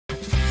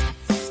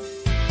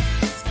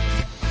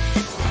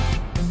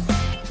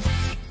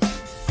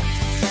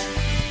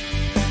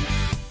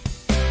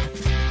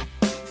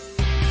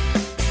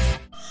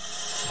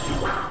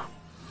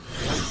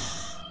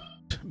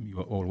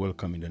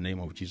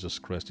of Jesus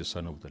Christ, the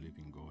Son of the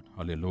living God.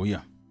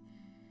 Hallelujah.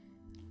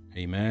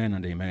 Amen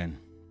and amen.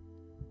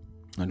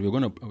 And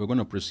we're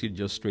gonna proceed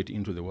just straight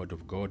into the Word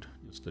of God,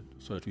 so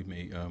that we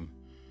may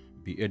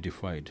be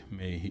edified.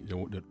 May the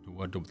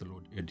Word of the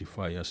Lord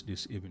edify us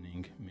this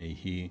evening. May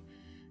He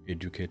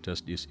educate us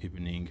this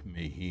evening.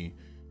 May He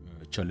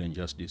challenge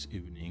us this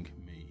evening.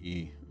 May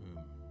He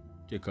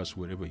take us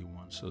wherever He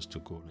wants us to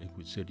go. Like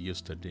we said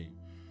yesterday,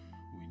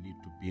 we need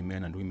to be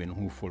men and women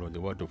who follow the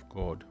Word of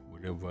God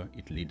wherever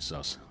it leads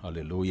us.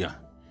 Hallelujah.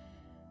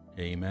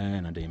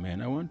 Amen and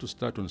amen. I want to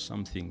start on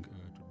something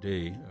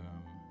today.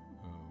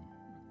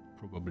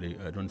 Probably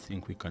I don't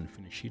think we can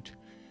finish it,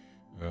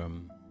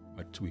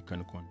 but we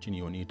can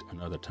continue on it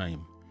another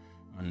time.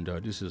 And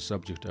this is a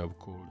subject I've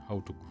called How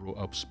to Grow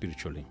Up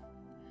Spiritually.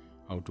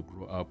 How to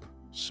grow up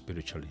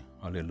spiritually.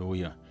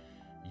 Hallelujah.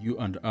 You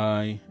and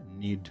I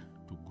need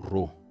to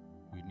grow.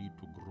 We need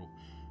to grow.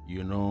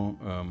 You know,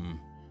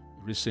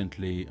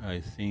 recently I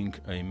think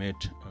I met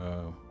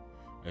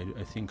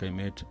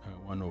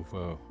one of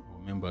our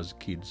members'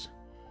 kids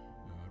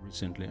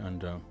recently,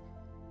 and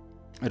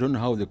I don't know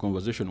how the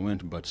conversation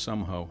went, but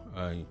somehow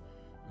I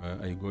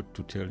got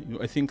to tell.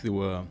 I think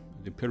the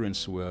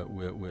parents were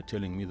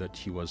telling me that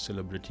he was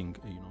celebrating,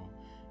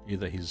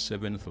 either his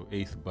 7th or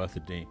 8th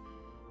birthday,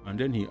 and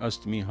then he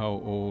asked me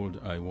how old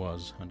I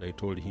was, and I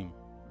told him,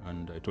 I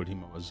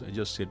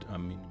just said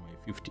I'm in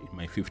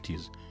my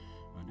 50s,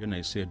 and then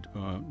I said,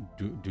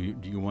 do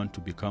you want to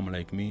become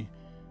like me?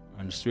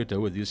 And straight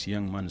away this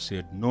young man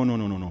said, no,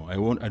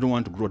 I don't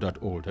want to grow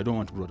that old. I don't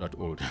want to grow that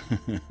old.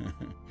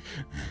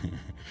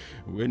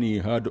 When he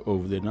heard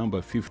of the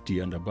number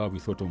 50 and above, he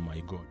thought, oh my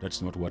God,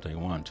 that's not what I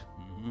want.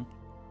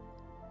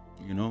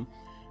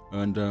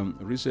 And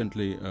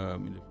recently,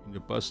 in the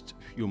past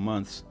few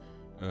months,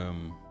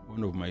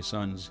 one of my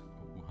sons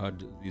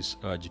had this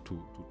urge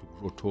to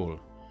grow tall.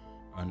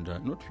 And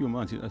not few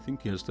months, I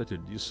think he has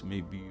started this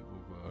maybe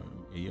over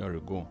a year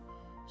ago.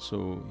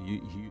 So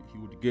he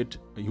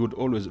would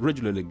always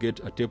regularly get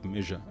a tape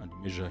measure and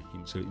measure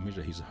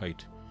his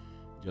height,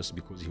 just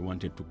because he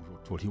wanted to grow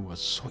tall. He was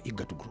so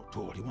eager to grow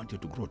tall. He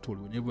wanted to grow tall.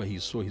 Whenever he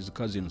saw his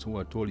cousins who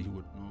were tall, he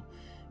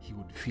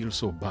would feel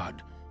so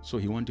bad. So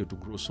he wanted to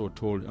grow so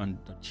tall, and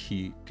that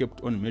he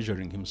kept on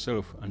measuring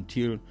himself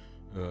until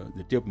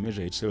the tape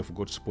measure itself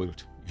got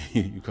spoiled.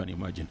 You can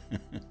imagine.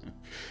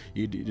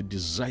 The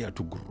desire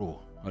to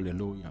grow.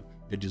 Hallelujah.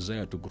 The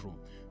desire to grow.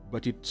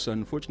 But it's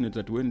unfortunate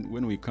that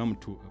when we come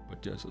to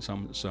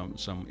some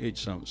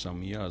age,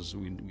 some years,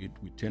 we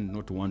tend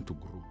not to want to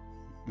grow.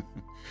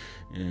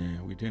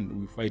 We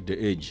fight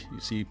the age. You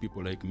see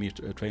people like me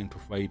trying to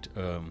fight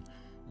the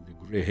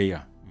gray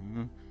hair.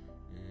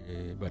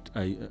 But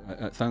I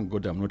thank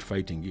God I'm not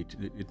fighting it.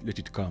 Let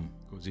it come,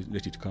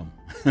 let it come.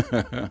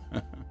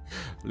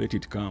 Let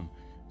it come.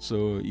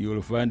 So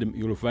you'll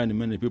find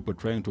many people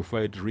trying to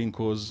fight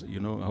wrinkles.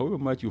 However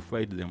much you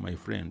fight them, my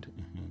friend,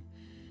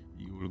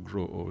 you will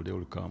grow old. They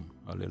will come.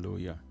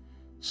 Hallelujah.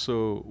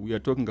 So we are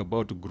talking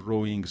about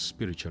growing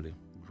spiritually.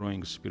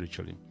 Growing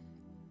spiritually.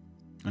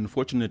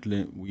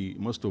 Unfortunately,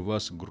 most of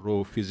us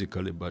grow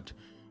physically, but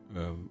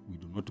we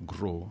do not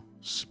grow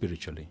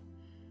spiritually.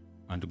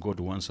 And God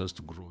wants us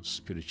to grow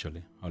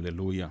spiritually.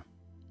 Hallelujah.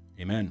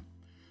 Amen.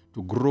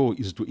 To grow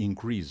is to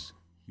increase.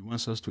 He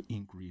wants us to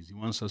increase. He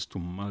wants us to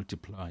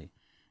multiply.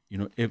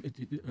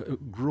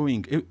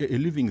 Growing, a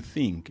living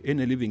thing,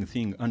 any living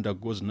thing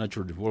undergoes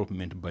natural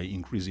development by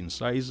increasing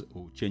size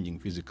or changing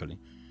physically.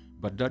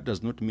 But that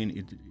does not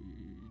mean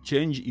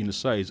change in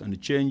size and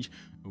change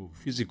of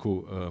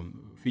physical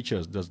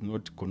features does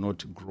not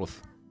connote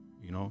growth,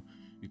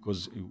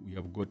 because we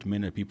have got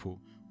many people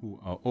who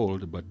are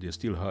old, but they're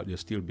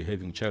still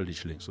behaving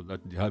childishly, so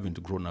that they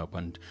haven't grown up.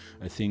 And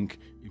I think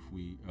if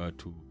we are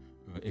to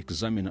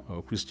examine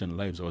our Christian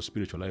lives, our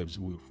spiritual lives,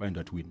 we'll find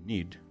that we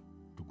need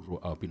to grow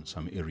up in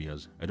some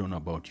areas. I don't know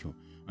about you.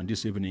 And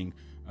this evening,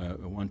 I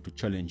want to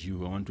challenge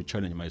you. I want to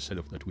challenge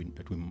myself that we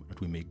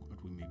may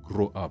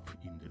grow up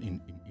in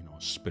our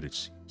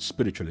spirits,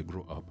 spiritually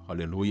grow up.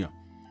 Hallelujah.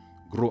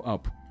 Grow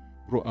up.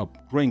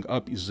 Growing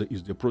up is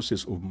the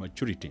process of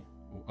maturity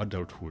or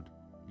adulthood.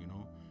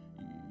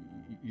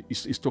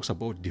 It talks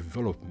about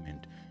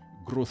development.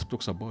 Growth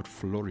talks about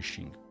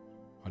flourishing.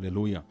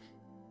 Hallelujah.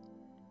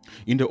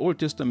 In the Old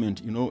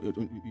Testament,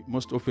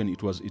 most often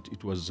growth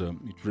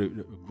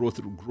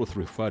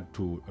referred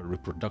to a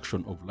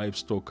reproduction of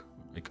livestock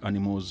like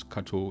animals,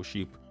 cattle,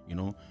 sheep,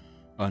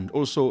 and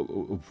also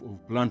of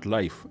plant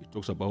life. It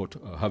talks about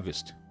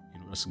harvest,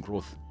 that's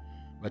growth.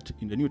 But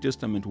in the New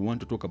Testament, we want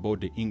to talk about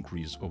the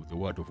increase of the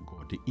Word of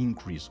God, the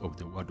increase of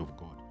the Word of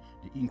God,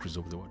 the increase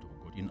of the Word of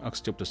God. In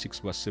Acts chapter 6,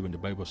 verse 7, the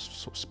Bible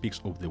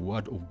speaks of the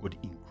Word of God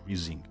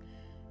increasing.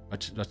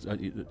 But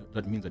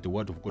that means that the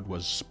Word of God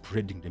was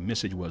spreading, the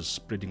message was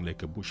spreading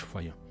like a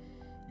bushfire.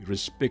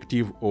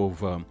 Irrespective of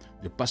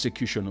the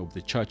persecution of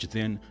the church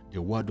then,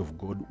 the Word of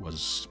God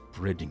was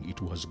spreading.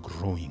 It was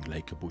growing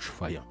like a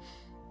bushfire.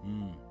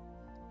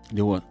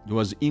 There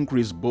was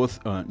increase both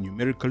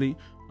numerically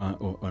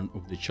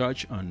of the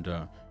church and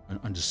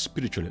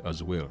spiritually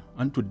as well.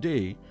 And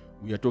today,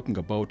 We are talking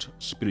about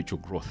spiritual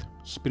growth,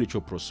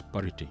 spiritual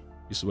prosperity.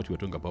 This is what we are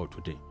talking about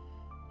today.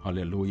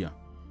 Hallelujah.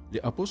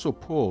 The Apostle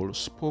Paul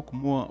spoke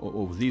more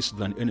of this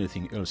than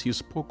anything else. He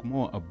spoke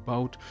more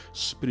about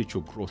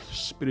spiritual growth,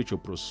 spiritual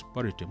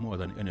prosperity more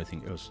than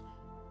anything else.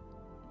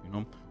 You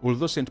know,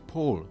 although St.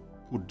 Paul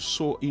could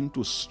soar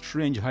into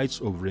strange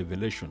heights of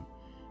revelation,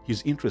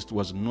 his interest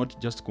was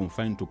not just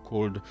confined to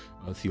cold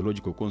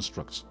theological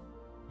constructs.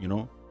 You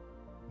know,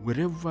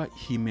 whenever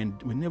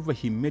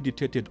he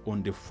meditated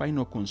on the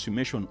final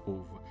consummation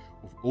of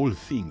all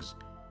things,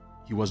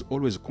 he was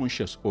always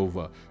conscious of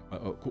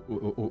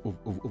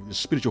the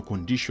spiritual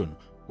condition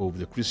of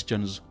the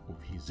Christians of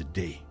his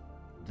day.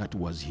 That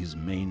was his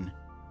main,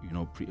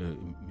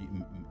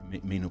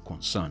 main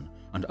concern.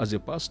 And as a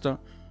pastor,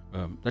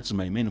 that's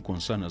my main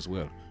concern as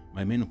well.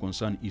 My main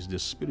concern is the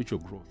spiritual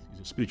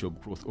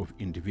growth, of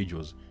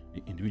individuals,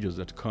 the individuals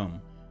that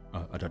come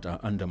that are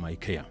under my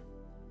care.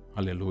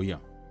 Hallelujah.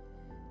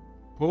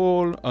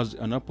 Paul, as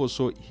an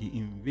apostle, he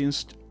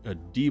evinced a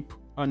deep,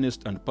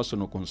 earnest, and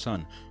personal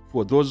concern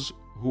for those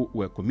who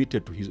were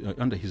committed to his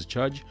under his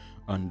charge,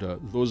 and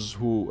those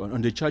who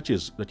and the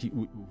churches that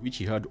which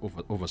he had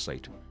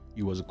oversight.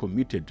 He was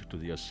committed to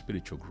their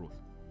spiritual growth.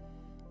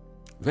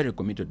 Very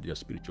committed to their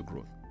spiritual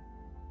growth.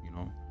 You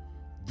know,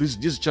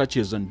 these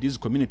churches and these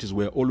communities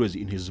were always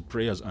in his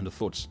prayers and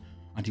thoughts,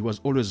 and he was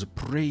always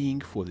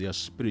praying for their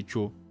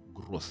spiritual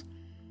growth.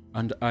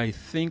 And I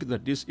think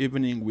that this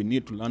evening we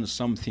need to learn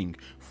something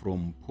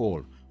from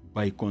Paul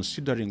by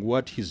considering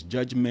what his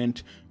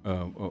judgment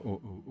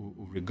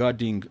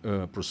regarding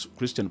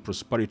Christian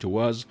prosperity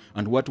was,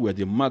 and what were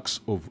the marks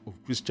of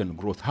Christian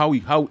growth, how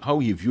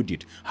he viewed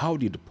it. How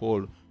did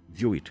Paul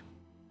view it?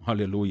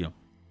 Hallelujah.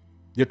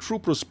 The true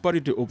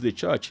prosperity of the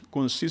church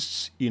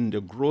consists in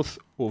the growth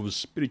of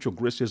spiritual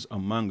graces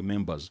among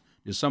members.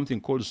 There's something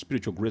called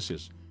spiritual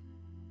graces.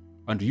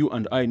 And you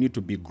and I need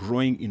to be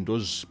growing in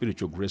those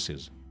spiritual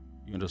graces.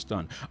 You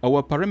understand?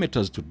 Our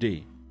parameters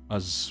today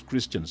as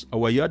Christians,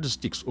 our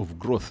yardsticks of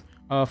growth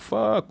are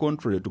far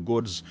contrary to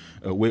God's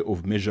way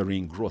of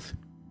measuring growth.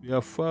 They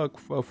are far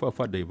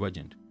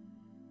divergent.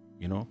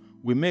 You know,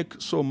 we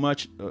make so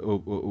much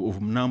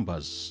of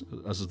numbers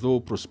as though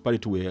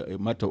prosperity were a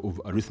matter of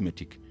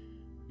arithmetic.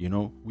 You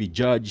know, we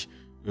judge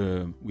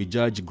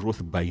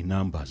growth by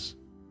numbers.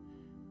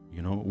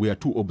 You know, we are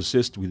too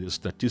obsessed with the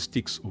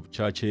statistics of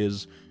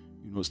churches.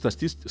 You know,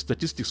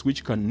 statistics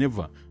which can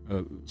never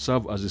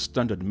serve as a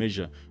standard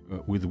measure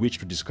with which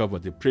to discover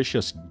the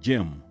precious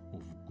gem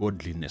of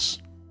godliness.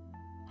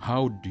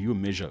 How do you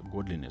measure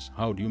godliness?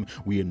 How do you?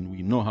 We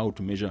know how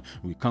to measure.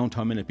 We count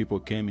how many people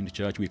came in the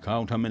church. We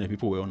count how many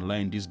people were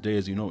online these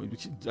days. You know,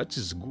 that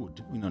is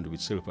good in and of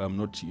itself. I'm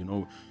not,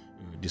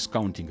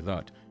 discounting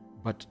that.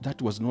 But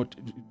that was not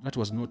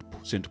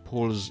St.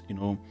 Paul's,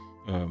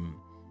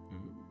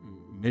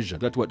 measure.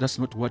 That's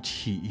not what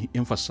he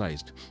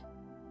emphasized.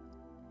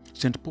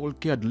 St. Paul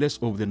cared less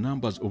of the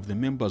numbers of the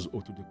members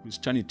of the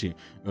Christianity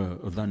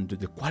than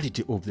the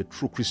quality of the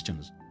true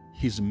Christians.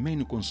 His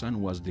main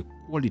concern was the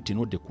quality,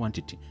 not the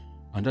quantity.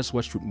 And that's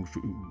what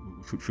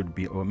should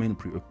be our main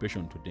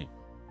preoccupation today.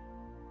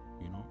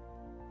 You know,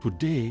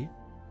 today,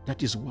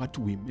 that is what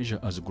we measure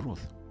as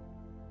growth.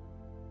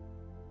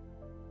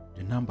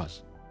 The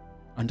numbers.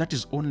 And that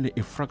is only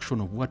a fraction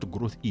of what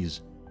growth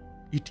is.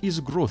 It is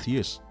growth,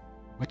 yes,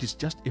 but it's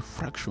just a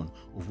fraction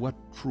of what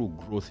true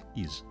growth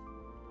is.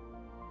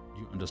 Do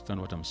you understand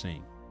what I'm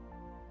saying?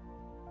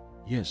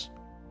 Yes.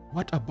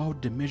 What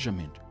about the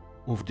measurement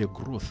of the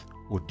growth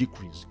or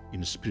decrease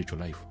in spiritual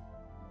life?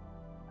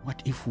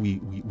 What if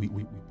we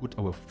put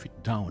our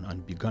feet down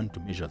and began to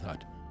measure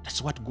that?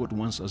 That's what God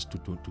wants us to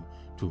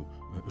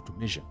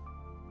measure.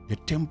 The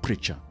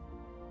temperature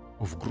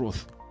of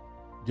growth,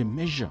 the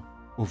measure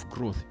of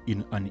growth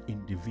in an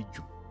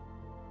individual.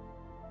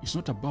 It's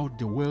not about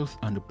the wealth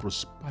and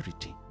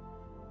prosperity.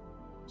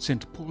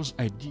 St. Paul's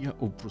idea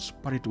of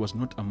prosperity was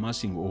not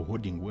amassing or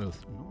hoarding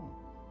wealth, no.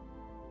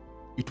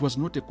 It was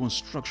not a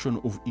construction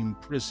of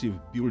impressive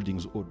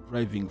buildings or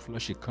driving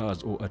flashy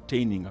cars or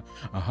attaining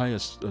a higher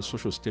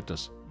social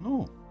status.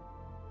 No.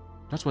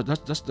 That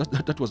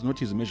was not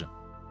his measure.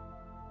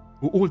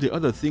 All the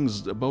other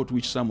things about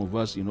which some of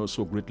us, are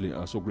so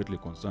greatly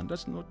concerned,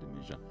 that's not the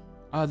measure.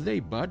 Are they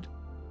bad?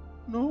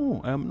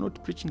 No, I am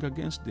not preaching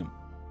against them.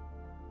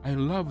 I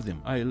love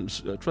them.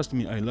 Trust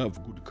me, I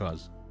love good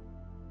cars.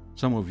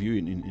 Some of you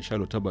in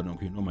Shiloh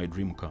Tabernacle, you know my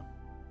dream car.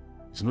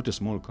 It's not a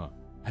small car.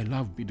 I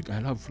love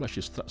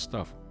flashy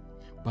stuff.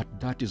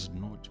 But that is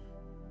not,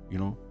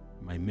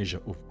 my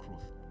measure of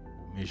growth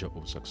or measure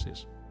of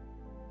success.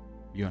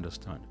 You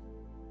understand?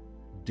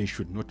 They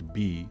should not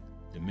be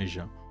the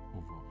measure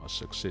of our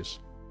success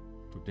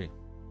today.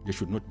 They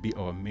should not be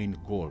our main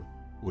goal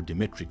or the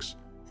metrics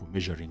for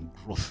measuring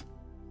growth.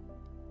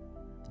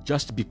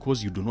 Just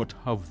because you do not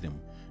have them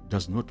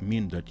does not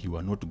mean that you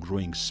are not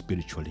growing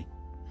spiritually.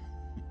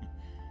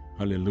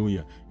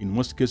 Hallelujah. In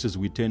most cases,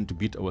 we tend to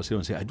beat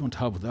ourselves and say, I don't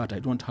have that, I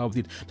don't have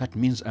it. That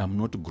means I am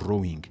not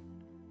growing.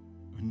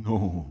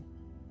 No.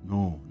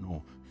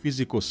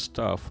 Physical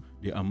stuff,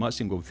 the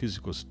amassing of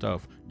physical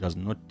stuff does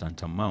not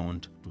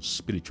tantamount to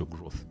spiritual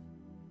growth.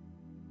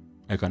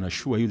 I can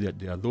assure you that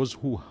there are those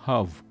who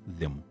have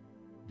them,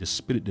 the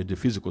spirit, the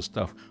physical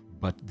stuff,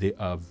 but they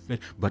are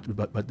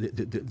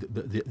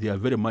they are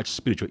very much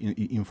spiritual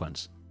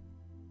infants.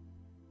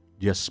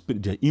 They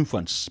are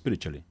infants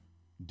spiritually.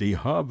 They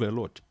have a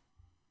lot.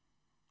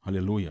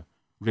 Hallelujah.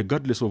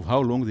 Regardless of how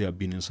long they have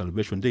been in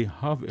salvation, they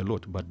have a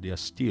lot, but they are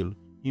still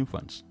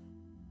infants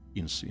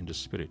in the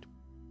spirit.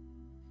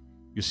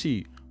 You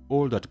see,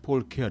 all that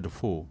Paul cared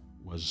for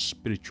was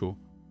spiritual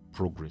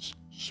progress,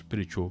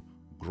 spiritual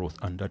growth,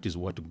 and that is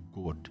what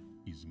God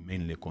is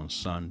mainly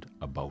concerned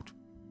about.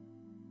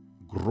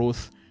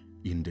 Growth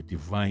in the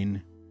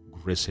divine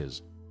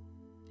graces.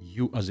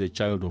 You as a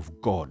child of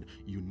God,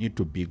 you need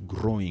to be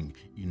growing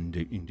in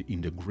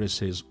the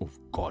graces of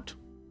God.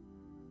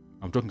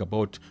 I'm talking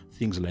about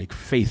things like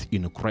faith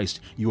in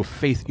Christ. Your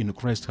faith in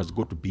Christ has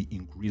got to be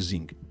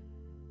increasing.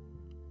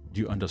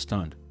 Do you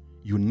understand?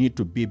 You need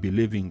to be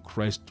believing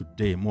Christ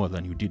today more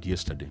than you did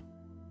yesterday.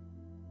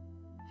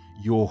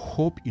 Your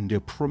hope in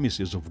the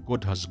promises of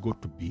God has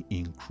got to be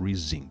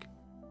increasing.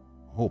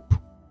 Hope.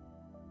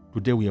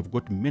 Today we have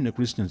got many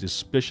Christians,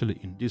 especially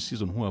in this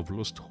season, who have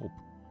lost hope.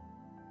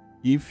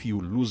 If you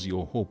lose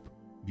your hope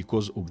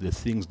because of the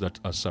things that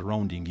are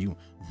surrounding you,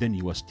 then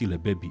you are still a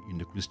baby in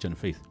the Christian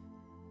faith.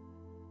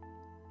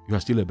 You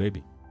are still a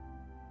baby.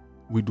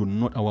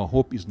 Our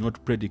hope is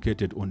not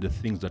predicated on the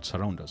things that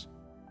surround us.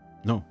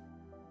 No.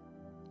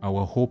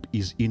 Our hope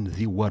is in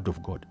the Word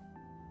of God.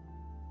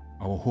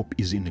 Our hope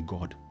is in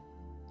God.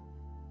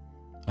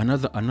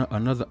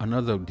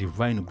 Another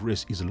divine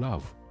grace is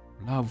love.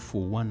 Love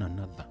for one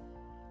another.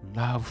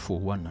 Love for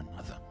one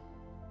another.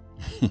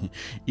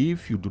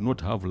 If you do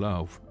not have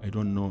love, I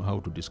don't know how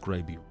to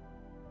describe you.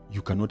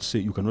 You cannot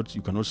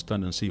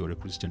stand and say you're a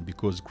Christian,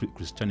 because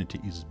Christianity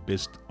is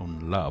based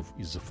on love,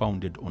 is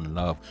founded on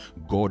love.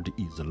 God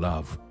is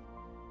love.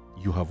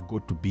 You have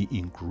got to be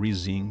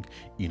increasing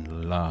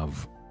in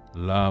love.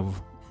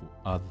 Love for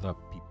other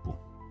people.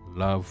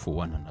 Love for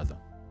one another.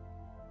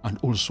 And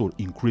also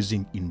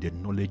increasing in the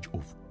knowledge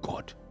of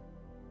God.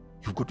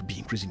 You've got to be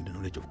increasing in the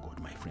knowledge of God,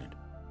 my friend.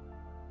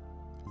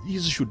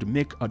 These should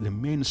make the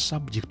main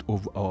subject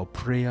of our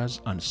prayers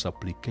and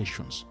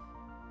supplications.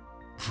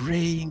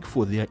 Praying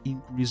for their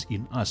increase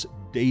in us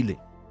daily.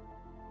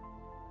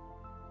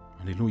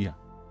 Hallelujah.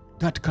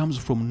 That comes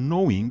from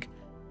knowing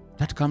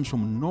that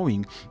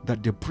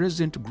the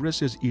present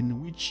graces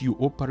in which you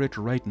operate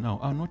right now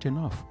are not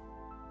enough.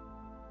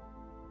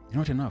 They're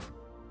not enough.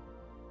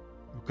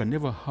 You can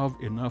never have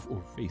enough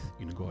of faith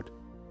in God.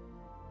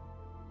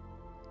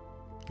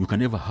 You can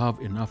never have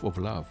enough of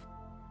love.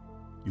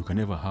 You can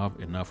never have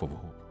enough of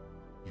hope.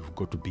 You've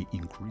got to be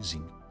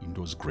increasing in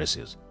those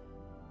graces.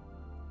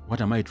 What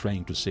am I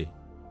trying to say?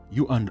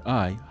 You and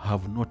I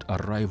have not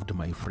arrived,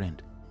 my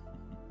friend.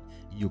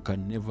 You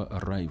can never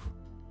arrive.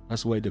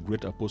 That's why the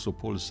great Apostle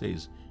Paul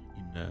says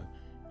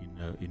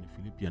in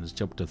Philippians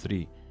chapter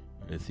 3,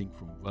 I think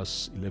from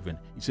verse 11,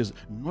 he says,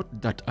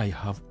 "Not that I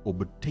have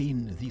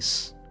obtained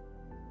this."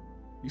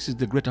 This is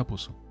the great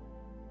apostle,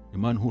 the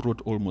man who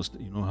wrote almost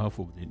half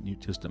of the New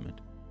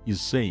Testament.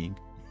 He's saying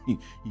he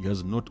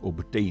has not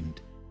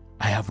obtained.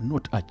 I have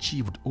not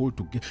achieved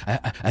altogether.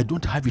 I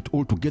don't have it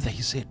all together,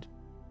 he said.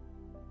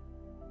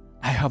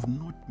 I have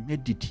not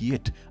made it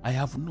yet. I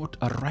have not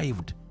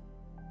arrived.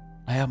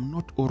 I am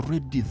not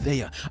already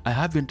there. I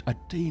haven't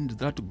attained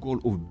that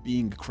goal of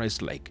being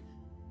Christ-like.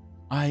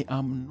 I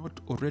am not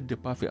already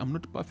perfect. I'm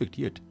not perfect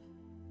yet.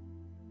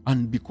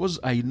 And because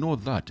I know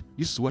that,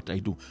 this is what I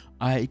do.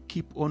 I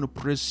keep on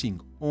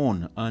pressing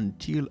on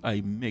until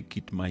I make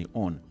it my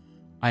own.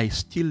 I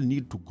still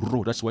need to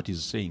grow. That's what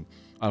he's saying.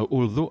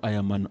 Although I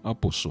am an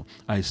apostle,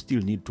 I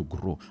still need to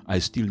grow. I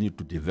still need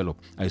to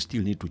develop. I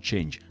still need to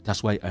change.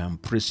 That's why I am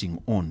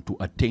pressing on to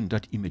attain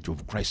that image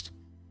of Christ.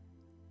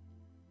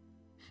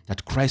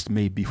 That Christ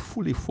may be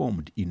fully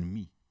formed in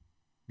me,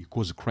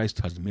 because Christ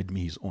has made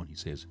me his own, he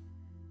says.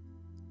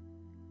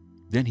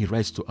 Then he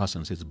writes to us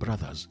and says,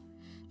 "Brothers,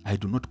 I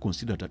do not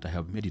consider that I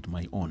have made it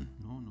my own.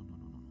 No.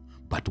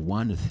 But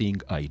one thing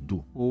I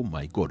do, oh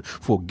my God,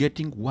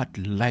 forgetting what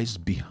lies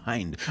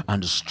behind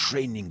and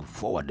straining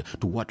forward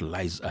to what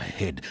lies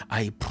ahead,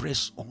 I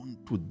press on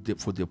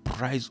for the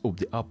prize of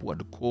the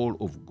upward call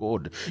of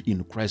God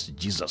in Christ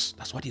Jesus."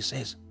 That's what he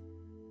says.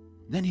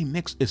 Then he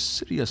makes a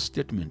serious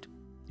statement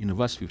in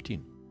verse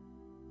 15.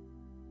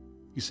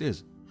 He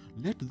says,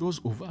 "Let those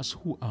of us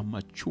who are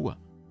mature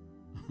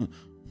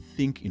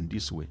think in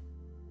this way."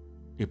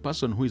 A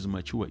person who is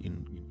mature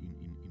in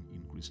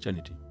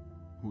Christianity,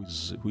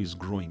 who is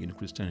growing in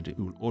Christianity,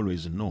 will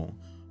always know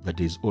that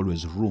there is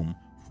always room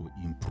for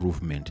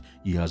improvement.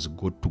 He has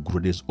got to grow.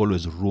 There's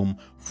always room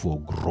for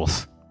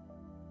growth.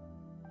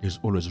 There's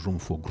always room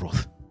for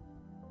growth.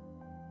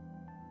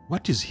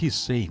 What is he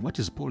saying? What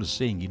is Paul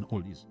saying in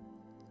all this?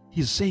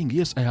 He's saying,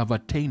 yes, I have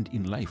attained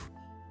in life.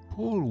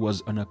 Paul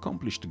was an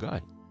accomplished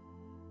guy.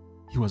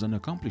 He was an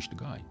accomplished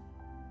guy.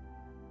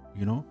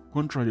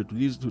 contrary to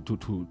these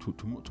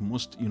to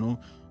most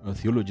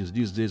theologians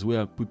these days,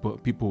 where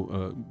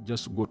people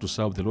just go to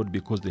serve the Lord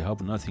because they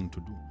have nothing to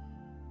do.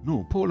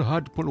 No, Paul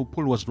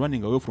was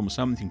running away from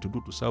something to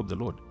do to serve the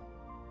Lord.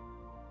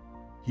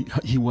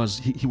 He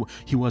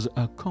was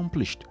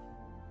accomplished.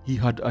 He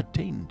had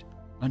attained,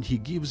 and he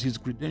gives his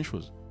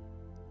credentials.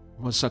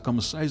 He was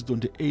circumcised on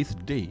the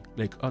 8th day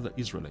like other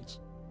Israelites.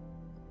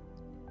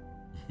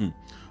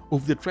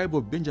 Of the tribe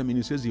of Benjamin,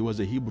 he says he was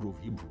a Hebrew of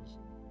Hebrews.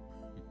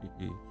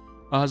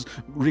 As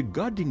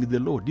regarding the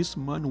law, this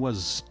man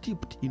was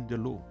steeped in the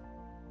law.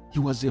 He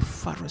was a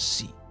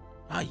Pharisee.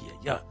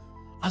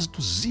 As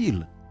to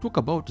zeal, talk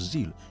about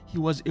zeal. He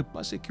was a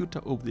persecutor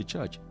of the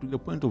church to the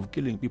point of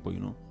killing people,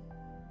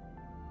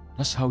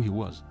 That's how he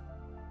was.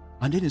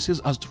 And then he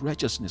says, as to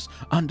righteousness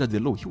under the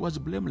law, he was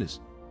blameless.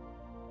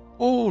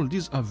 All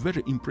these are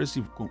very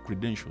impressive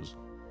credentials.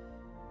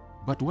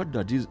 But what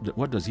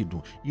does he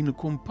do? In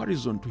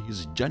comparison to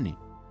his journey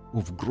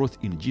of growth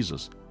in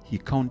Jesus, he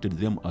counted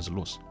them as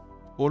loss.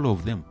 All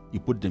of them, he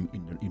put them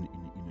in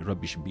a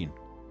rubbish bin.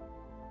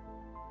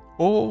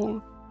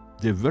 All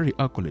the very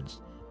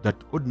accolades that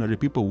ordinary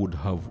people would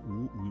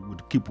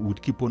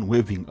keep on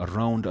waving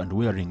around and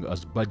wearing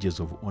as badges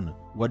of honor.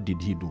 What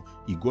did he do?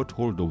 He got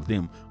hold of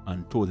them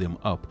and tore them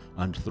up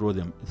and threw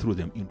them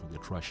into the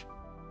trash.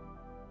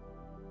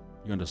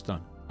 You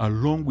understand?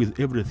 Along with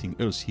everything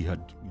else he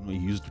had, he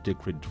used to take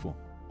credit for.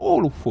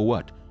 All for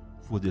what?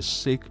 For the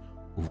sake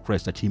of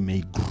Christ, that he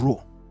may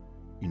grow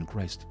in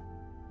Christ.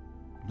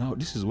 Now,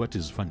 this is what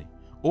is funny.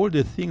 All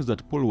the things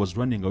that Paul was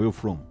running away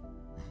from,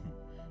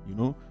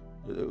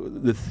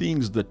 the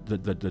things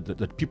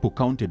that people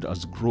counted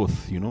as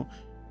growth,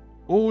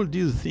 all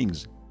these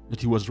things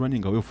that he was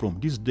running away from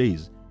these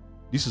days,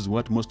 this is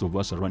what most of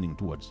us are running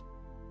towards.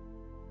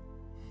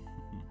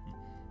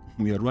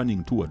 We are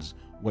running towards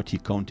what he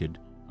counted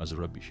as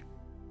rubbish.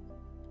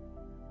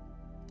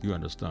 You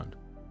understand?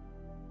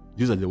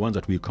 These are the ones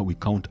that we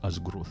count as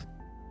growth.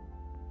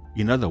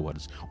 In other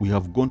words, we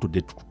have gone to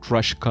the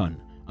trash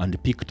can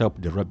and picked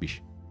up the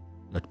rubbish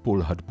that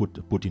Paul had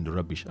put in the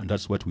rubbish, and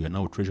that's what we are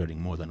now treasuring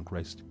more than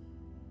Christ.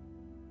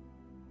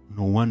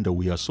 No wonder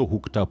we are so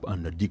hooked up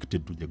and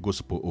addicted to the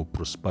gospel of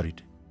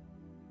prosperity.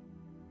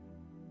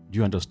 Do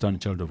you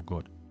understand, child of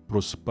God?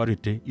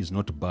 Prosperity is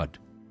not bad.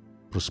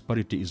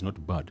 Prosperity is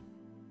not bad.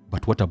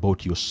 But what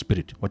about your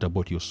spirit? What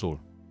about your soul?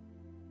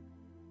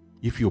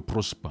 If you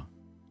prosper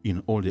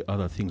in all the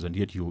other things and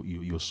yet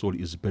your soul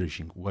is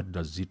perishing, what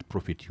does it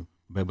profit you?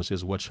 The Bible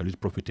says, what shall it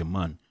profit a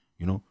man,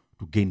 to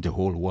gain the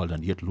whole world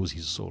and yet lose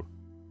his soul?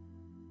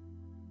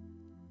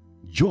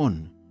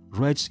 John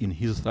writes in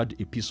his third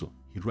epistle,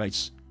 in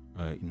his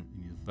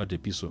third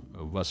epistle,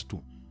 verse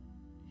 2,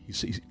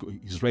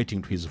 he's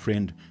writing to his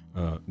friend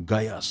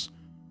Gaius,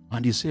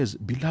 and he says,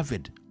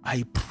 beloved,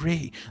 I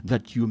pray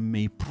that you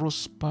may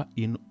prosper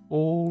in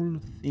all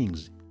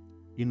things,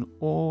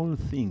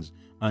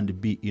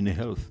 and be in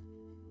health.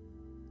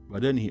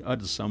 But then he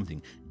adds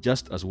something,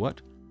 just as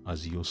what?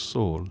 As your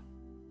soul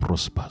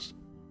prospers.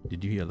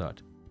 Did you hear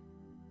that?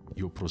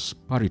 Your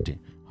prosperity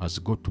has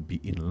got to be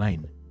in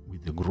line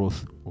with the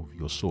growth of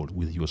your soul,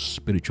 with your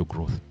spiritual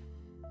growth.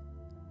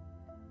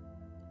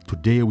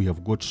 Today we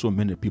have got so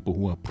many people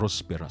who are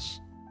prosperous,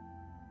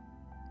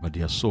 but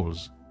their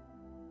souls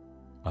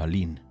are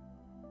lean.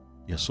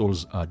 Their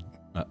souls are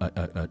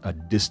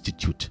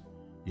destitute.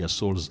 Their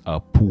souls are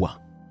poor.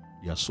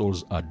 Their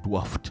souls are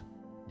dwarfed.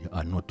 They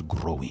are not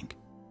growing.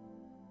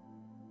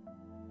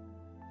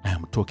 I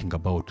am talking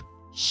about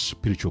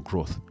spiritual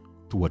growth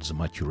towards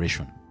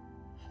maturation.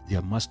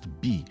 There must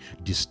be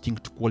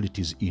distinct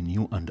qualities in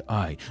you and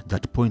I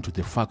that point to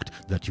the fact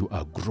that you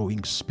are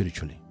growing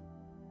spiritually.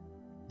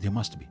 There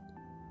must be.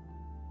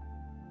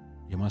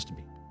 There must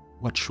be.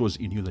 What shows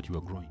in you that you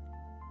are growing?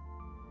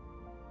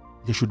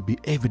 There should be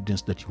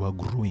evidence that you are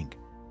growing,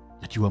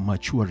 that you are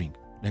maturing.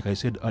 Like I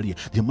said earlier,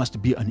 there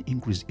must be an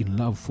increase in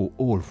love for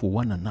all, for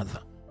one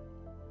another.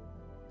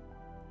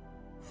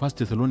 1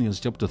 Thessalonians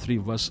chapter 3,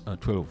 verse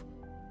 12.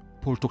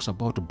 Paul talks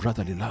about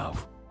brotherly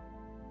love.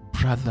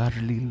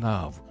 Brotherly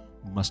love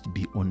must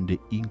be on the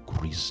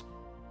increase.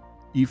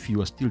 If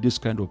you are still this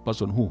kind of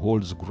person who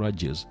holds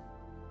grudges,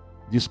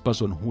 this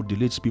person who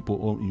deletes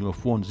people on your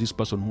phones, this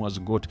person who has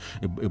got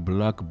a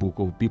black book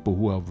of people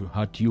who have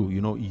hurt you,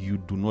 you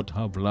do not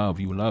have love.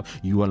 You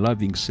are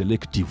loving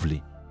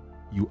selectively.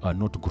 You are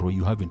not growing.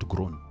 You haven't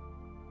grown.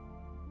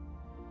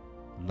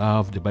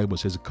 Love, the Bible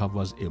says,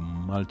 covers a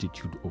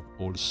multitude of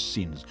all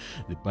sins.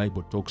 The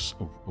Bible talks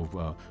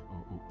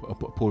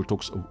Paul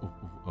talks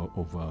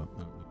of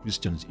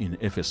Christians in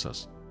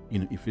Ephesus.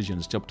 In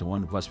Ephesians chapter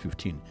 1, verse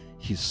 15,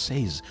 he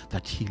says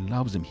that he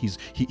loves them. He's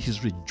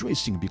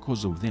rejoicing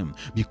because of them,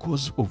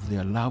 because of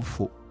their love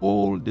for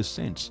all the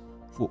saints,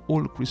 for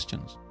all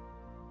Christians.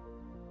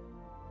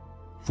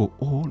 For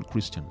all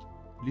Christians.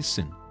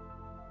 Listen,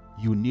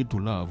 you need to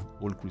love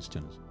all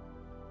Christians.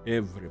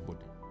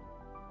 Everybody.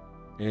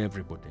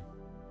 Everybody.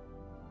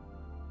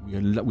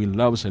 We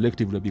love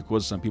selectively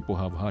because some people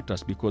have hurt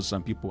us, because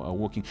some people are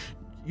walking.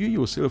 You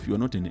yourself, you are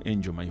not an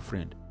angel, my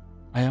friend.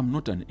 I am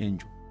not an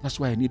angel. That's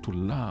why I need to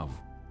love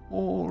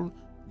all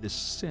the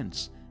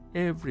saints,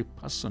 every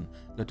person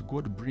that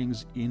God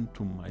brings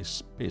into my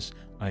space.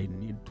 I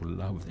need to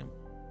love them.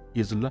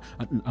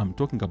 I'm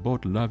talking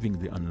about loving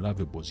the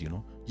unlovables,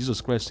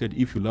 Jesus Christ said,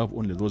 if you love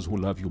only those who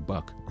love you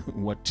back,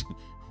 what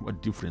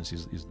difference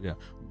is there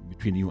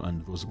between you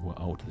and those who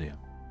are out there?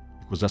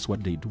 Because that's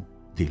what they do.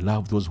 They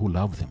love those who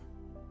love them.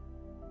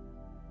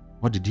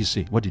 What did he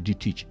say? What did he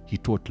teach? He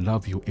taught,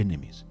 love your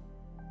enemies.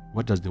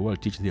 What does the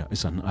world teach there?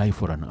 It's an eye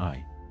for an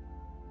eye.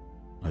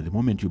 Now, the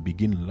moment you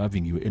begin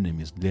loving your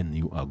enemies, then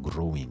you are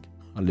growing.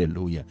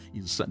 Hallelujah.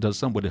 Does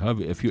somebody have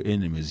a few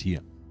enemies here?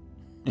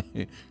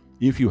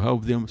 If you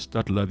have them,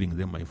 start loving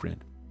them, my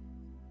friend.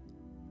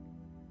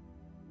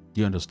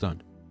 Do you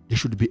understand? There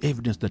should be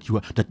evidence that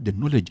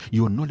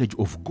your knowledge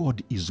of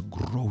God is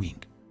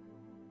growing.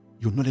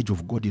 Your knowledge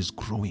of God is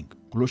growing.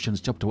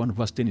 Colossians chapter 1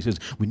 verse 10, it says,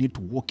 we need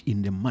to walk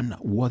in a manner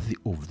worthy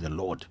of the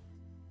Lord.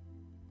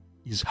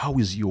 How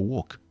is your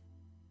walk?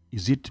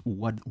 Is it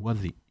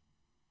worthy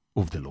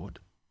of the Lord?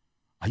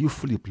 Are you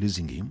fully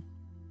pleasing Him?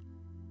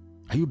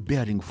 Are you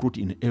bearing fruit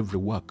in every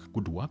work,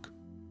 good work?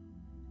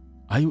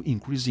 Are you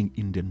increasing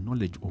in the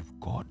knowledge of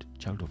God,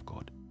 child of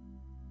God?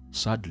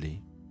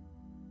 Sadly,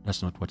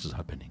 that's not what is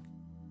happening.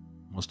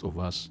 Most of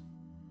us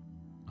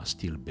are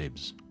still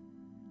babes,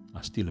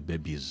 are still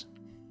babies,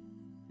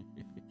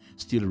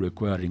 still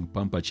requiring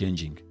pamper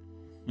changing.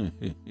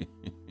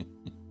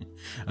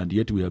 And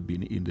yet we have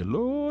been in the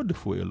Lord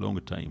for a long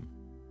time,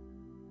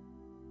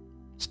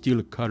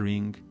 still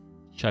carrying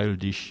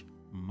childish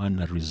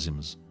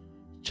mannerisms,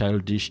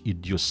 childish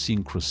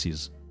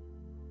idiosyncrasies.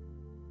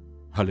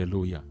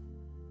 Hallelujah.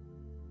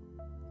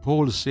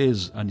 Paul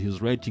says, and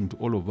he's writing to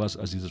all of us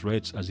as he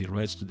writes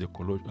to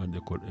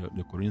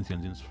the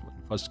Corinthians in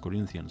 1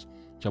 Corinthians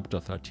chapter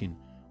 13.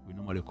 We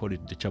normally call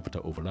it the chapter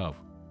of love.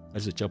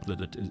 That's a chapter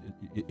that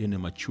in a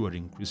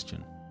maturing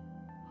Christian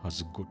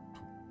has got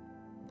to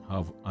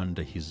have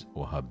under his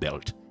or her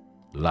belt.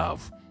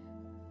 Love.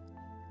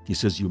 He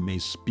says you may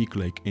speak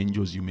like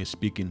angels, you may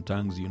speak in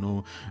tongues,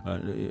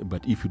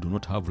 but if you do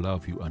not have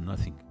love, you are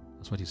nothing.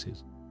 That's what he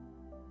says.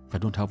 If I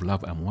don't have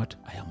love, I'm what?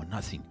 I am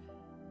nothing.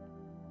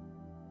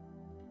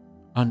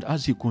 And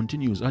as he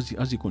continues, as he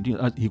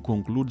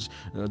concludes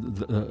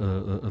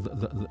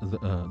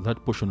that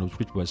portion of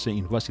scripture by saying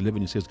in verse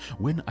 11, he says,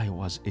 when I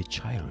was a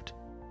child,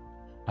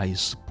 I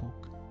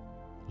spoke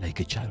like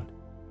a child.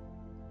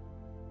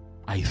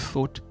 I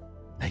thought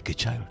like a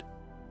child.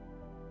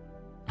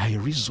 I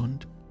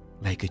reasoned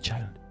like a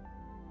child.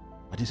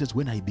 But he says,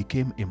 when I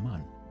became a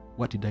man,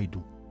 what did I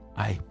do?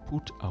 I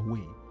put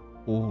away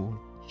all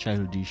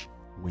childish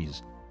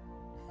ways.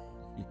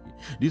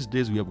 These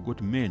days we have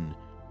got men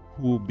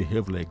who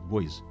behave like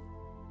boys.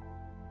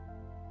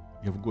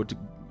 You have got,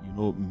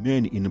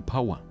 men in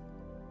power.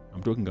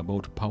 I'm talking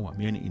about power,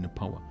 men in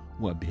power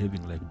who are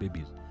behaving like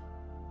babies.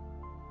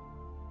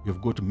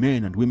 You've got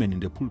men and women in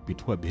the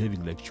pulpit who are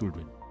behaving like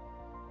children.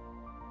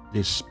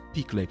 They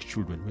speak like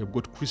children. We have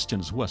got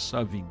Christians who are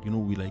serving,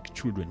 we like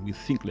children. We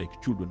think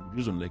like children. We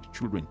reason like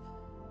children.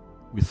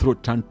 We throw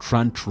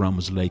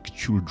tantrums like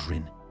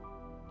children.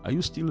 Are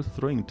you still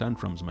throwing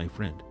tantrums, my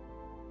friend?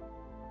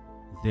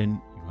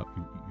 Then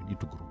you need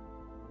to grow.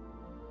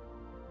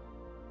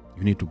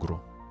 You need to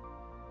grow.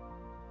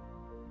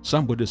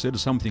 Somebody said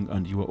something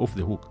and you are off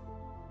the hook.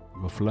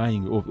 You are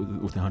flying off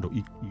the handle.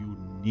 You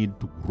need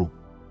to grow.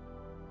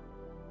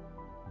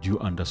 Do you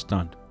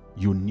understand?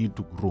 You need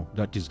to grow.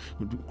 That is,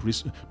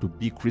 to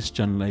be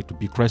Christian-like, to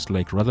be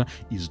Christ-like rather,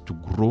 is to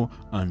grow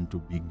and to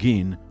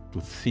begin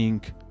to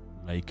think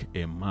like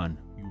a man.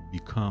 You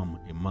become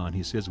a man.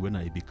 He says, when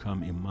I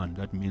become a man,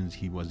 that means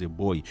he was a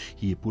boy.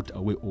 He put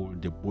away all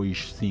the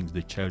boyish things,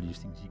 the childish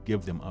things. He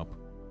gave them up.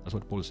 That's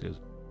what Paul says.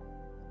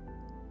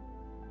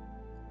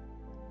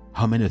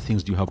 How many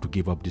things do you have to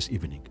give up this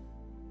evening?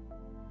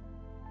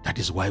 That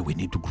is why we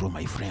need to grow,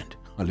 my friend.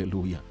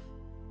 Hallelujah.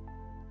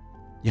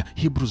 Yeah,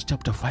 Hebrews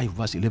chapter 5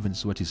 verse 11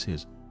 is what he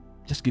says.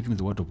 Just giving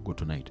the word of God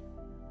tonight.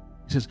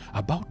 He says,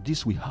 about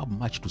this we have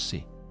much to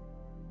say.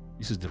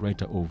 This is the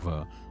writer of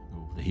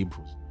the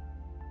Hebrews.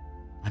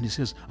 And he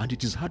says, and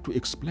it is hard to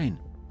explain,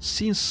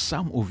 since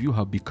some of you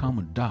have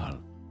become dull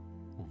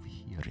of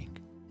hearing.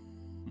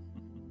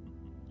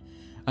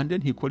 And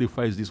then he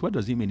qualifies this. What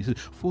does he mean? He says,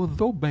 for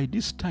though by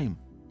this time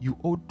you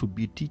ought to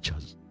be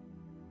teachers,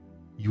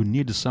 you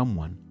need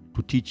someone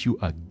to teach you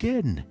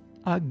again,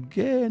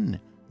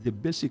 the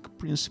basic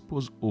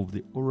principles of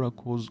the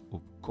oracles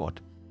of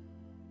God.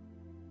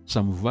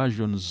 Some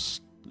versions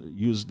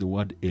use the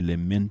word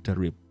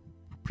elementary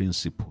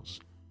principles.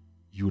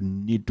 You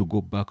need to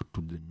go back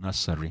to the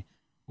nursery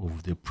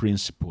of the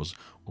principles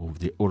of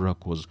the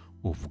oracles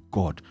of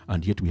God.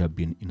 And yet we have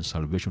been in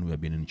salvation, we have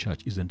been in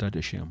church. Isn't that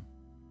a shame?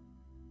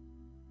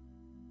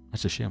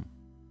 That's a shame.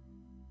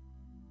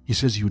 He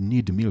says you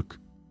need milk.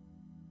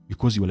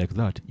 Because you are like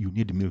that, you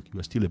need milk.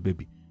 You are still a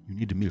baby. You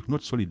need milk,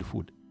 not solid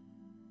food.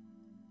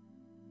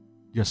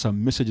 There are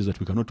some messages that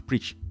we cannot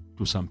preach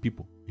to some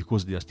people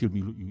because they are still,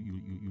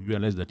 you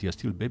realize that they are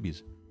still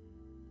babies.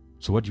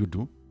 So what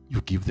do?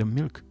 You give them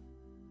milk.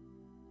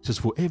 It says,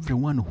 for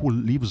everyone who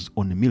lives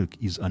on milk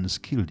is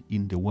unskilled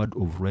in the word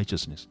of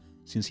righteousness,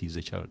 since he is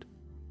a child.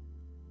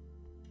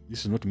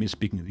 This is not me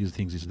speaking these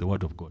things, it's the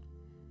word of God.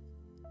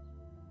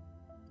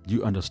 Do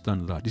you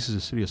understand that? This is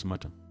a serious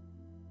matter.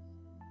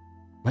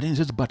 But then it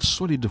says, but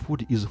solid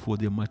food is for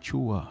the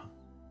mature.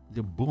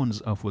 The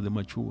bones are for the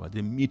mature.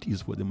 The meat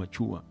is for the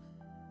mature.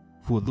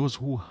 For those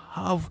who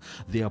have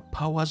their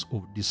powers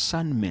of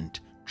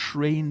discernment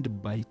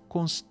trained by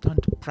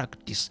constant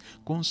practice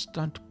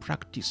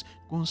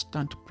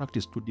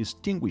to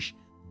distinguish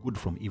good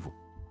from evil.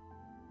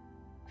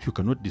 If you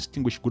cannot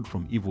distinguish good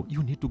from evil,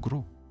 you need to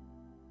grow.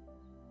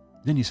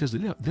 Then he says,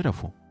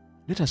 therefore,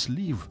 let us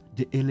leave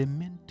the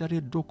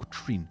elementary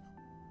doctrine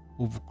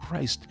of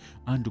Christ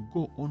and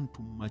go on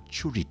to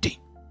maturity.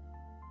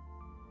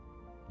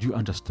 Do you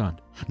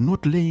understand?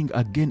 Not laying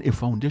again a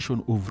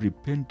foundation of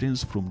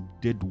repentance from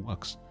dead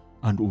works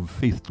and of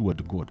faith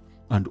toward God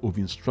and of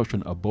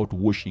instruction about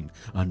washing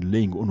and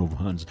laying on of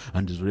hands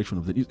and resurrection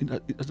of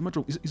the... As a matter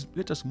of,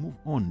 let us move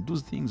on.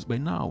 Those things, by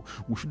now,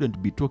 we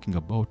shouldn't be talking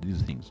about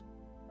these things.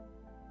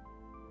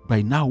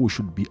 By now, we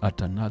should be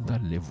at another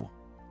level.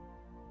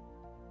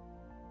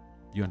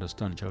 You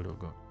understand, child of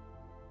God?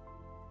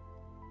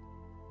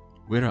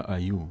 Where are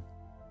you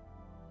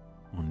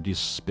on this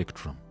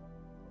spectrum?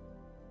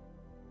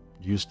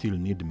 Do you still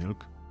need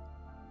milk?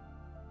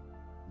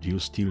 Do you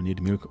still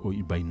need milk? Or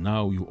by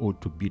now you ought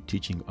to be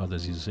teaching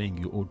others? He's saying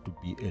you ought to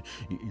be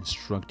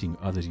instructing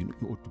others. You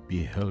ought to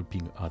be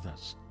helping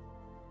others.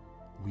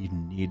 We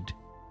need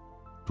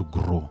to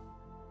grow.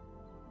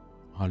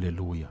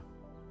 Hallelujah.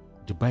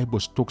 The Bible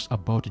talks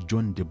about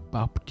John the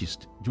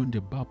Baptist. John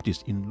the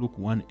Baptist in Luke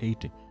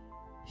 1:80.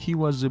 He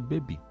was a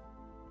baby,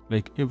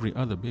 like every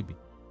other baby.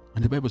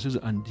 And the Bible says,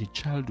 and the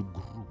child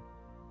grew.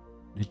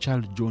 The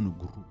child John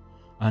grew.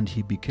 And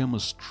he became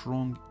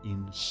strong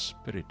in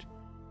spirit.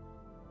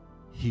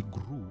 He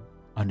grew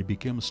and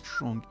became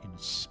strong in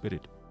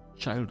spirit.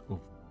 Child of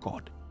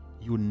God,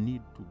 you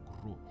need to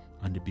grow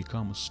and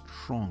become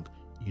strong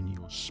in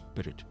your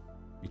spirit.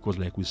 Because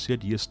like we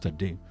said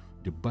yesterday,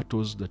 the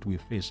battles that we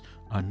face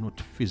are not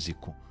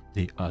physical,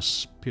 they are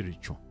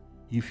spiritual.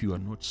 If you are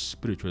not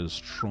spiritually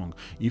strong,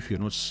 if you are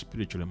not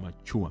spiritually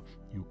mature,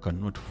 you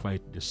cannot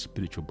fight the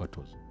spiritual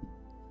battles.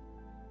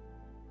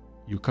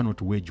 You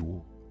cannot wage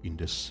war in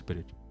the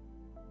spirit.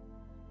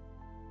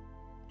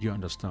 Do you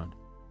understand?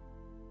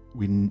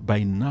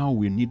 By now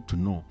we need to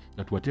know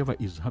that whatever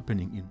is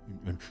happening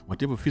in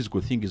whatever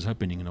physical thing is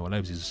happening in our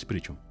lives is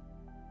spiritual.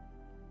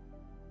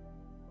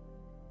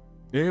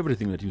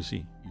 Everything that you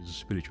see is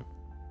spiritual.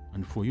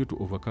 And for you to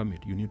overcome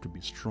it, you need to be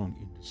strong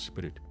in the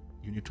spirit.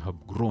 You need to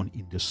have grown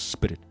in the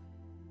spirit.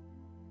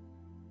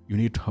 You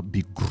need to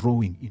be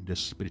growing in the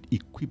spirit,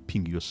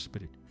 equipping your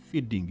spirit,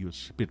 feeding your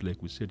spirit,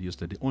 like we said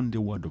yesterday, on the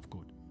word of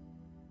God.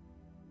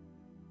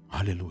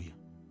 Hallelujah.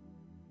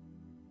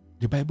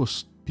 The Bible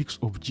speaks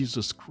of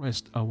Jesus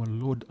Christ, our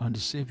Lord and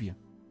Savior.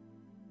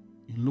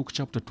 In Luke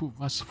chapter 2,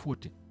 verse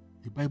 40,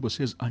 the Bible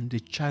says, and the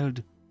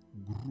child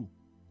grew.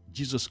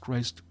 Jesus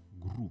Christ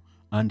grew,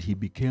 and he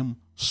became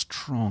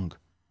strong,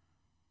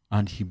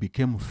 and he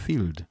became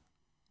filled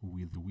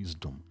with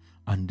wisdom,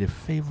 and the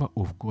favor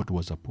of God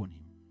was upon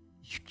him.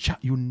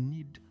 You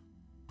need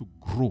to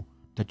grow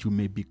that you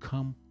may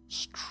become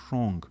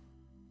strong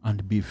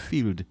and be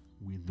filled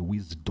with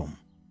wisdom.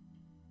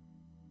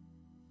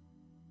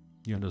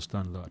 You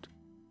understand that?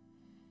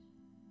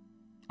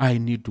 I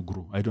need to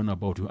grow. I don't know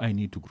about you. I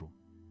need to grow.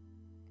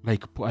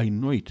 Like I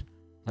know it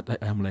that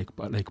I am like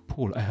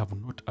Paul. I have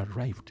not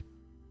arrived.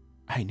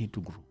 I need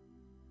to grow.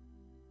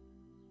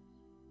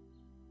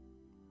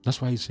 That's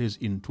why he says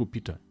in 2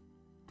 Peter,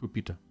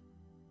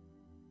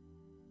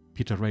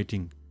 Peter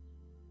writing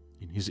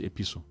in his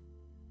epistle,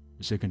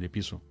 the second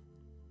epistle,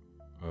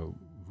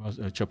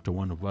 chapter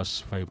 1,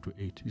 verse 5 to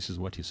 8. This is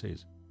what he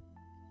says.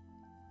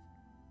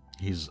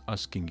 He's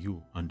asking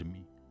you and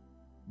me.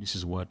 This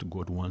is what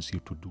God wants you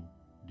to do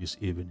this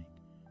evening.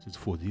 He says,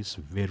 for this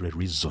very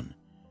reason,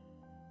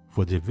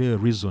 for the very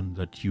reason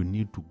that you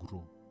need to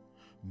grow,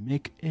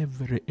 make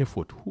every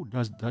effort. Who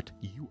does that?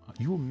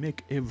 You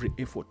make every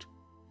effort.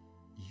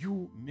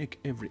 You make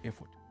every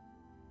effort.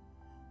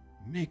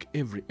 Make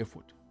every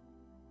effort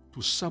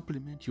to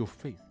supplement your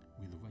faith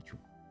with virtue.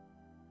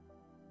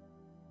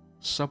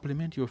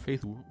 Supplement your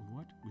faith with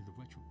what? With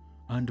virtue.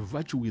 And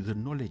virtue with the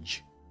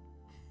knowledge.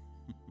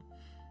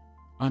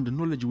 And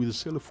knowledge with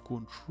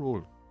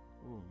self-control.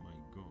 Oh my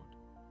God.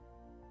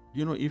 Do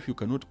you know if you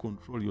cannot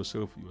control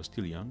yourself, you are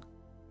still young?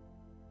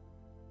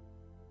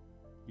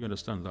 You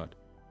understand that?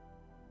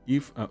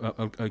 If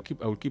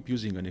I'll keep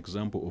using an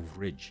example of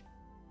rage.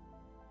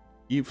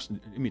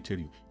 Let me tell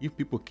you, if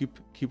people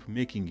keep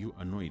making you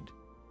annoyed,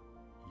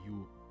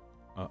 you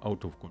are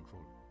out of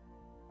control.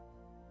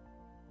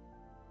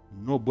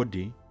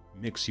 Nobody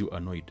makes you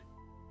annoyed.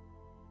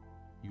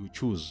 You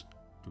choose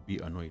to be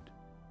annoyed.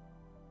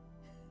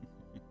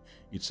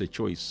 It's a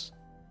choice.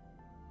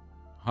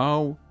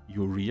 How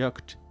you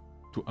react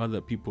to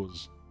other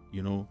people's,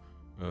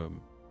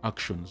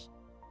 actions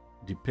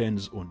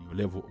depends on your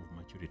level of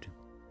maturity.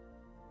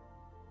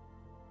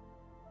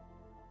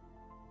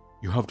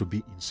 You have to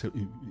be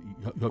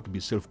you have to be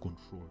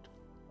self-controlled.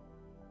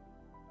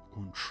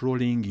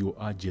 Controlling your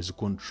urges,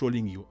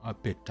 controlling your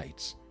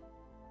appetites.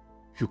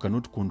 If you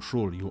cannot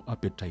control your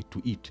appetite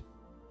to eat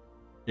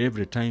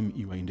every time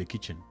you are in the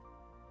kitchen,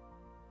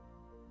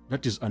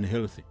 that is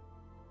unhealthy.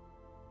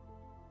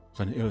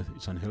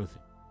 It's unhealthy.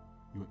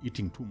 You are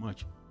eating too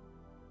much.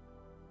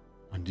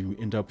 And you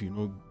end up,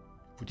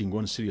 putting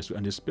on seriously.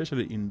 And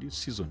especially in this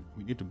season,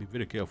 we need to be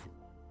very careful.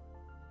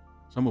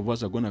 Some of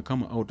us are going to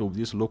come out of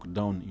this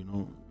lockdown,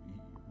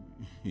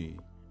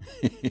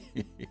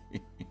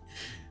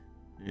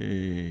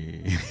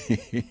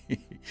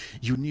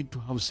 You need to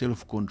have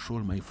self-control,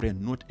 my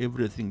friend. Not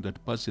everything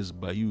that passes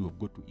by you, you've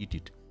got to eat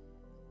it.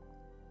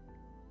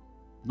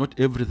 Not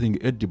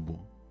everything edible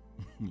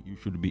you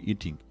should be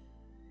eating.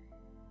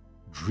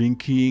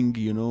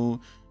 Drinking,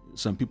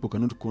 some people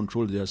cannot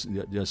control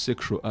their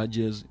sexual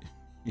urges.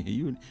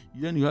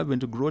 Then you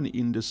haven't grown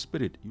in the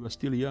spirit. You are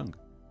still young.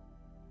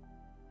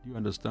 Do you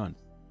understand?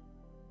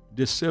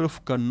 The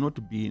self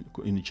cannot be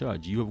in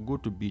charge. You have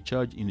got to be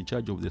in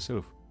charge of the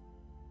self.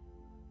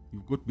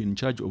 You've got to be in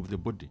charge of the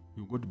body.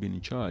 You've got to be in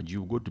charge.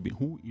 You've got to be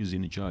who is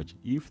in charge.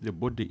 If the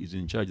body is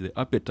in charge, the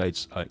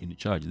appetites are in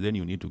charge, then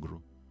you need to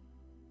grow.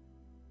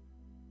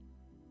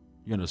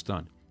 You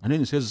understand? And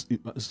then it says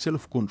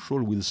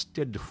self-control with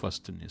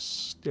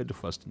steadfastness,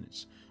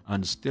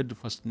 and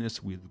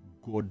steadfastness with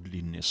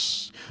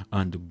godliness,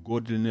 and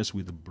godliness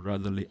with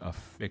brotherly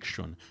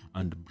affection,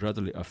 and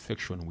brotherly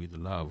affection with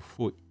love.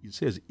 For it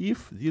says,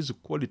 if these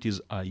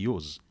qualities are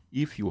yours,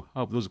 if you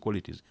have those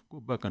qualities, go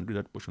back and read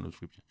that portion of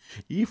scripture.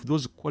 If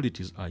those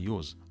qualities are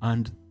yours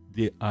and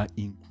they are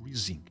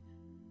increasing,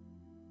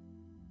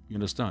 you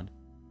understand?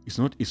 It's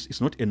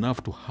not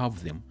enough to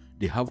have them.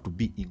 They have to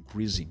be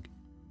increasing.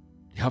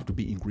 They have to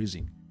be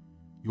increasing.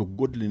 Your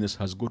godliness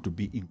has got to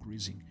be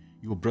increasing.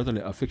 Your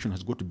brotherly affection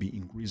has got to be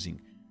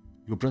increasing.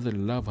 Your brotherly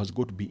love has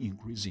got to be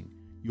increasing.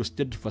 Your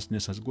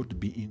steadfastness has got to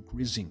be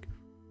increasing.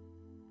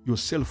 Your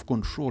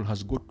self-control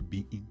has got to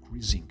be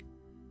increasing.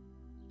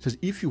 It says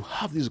if you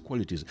have these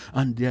qualities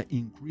and they are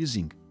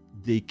increasing,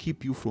 they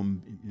keep you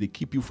from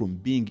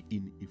being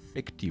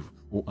ineffective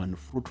or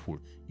unfruitful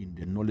in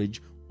the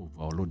knowledge of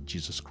our Lord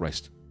Jesus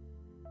Christ.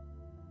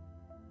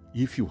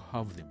 If you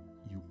have them,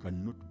 you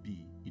cannot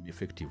be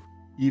ineffective.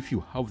 If you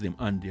have them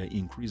and they are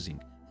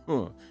increasing,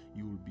 you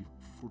will be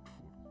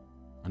fruitful.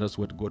 And that's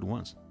what God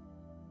wants.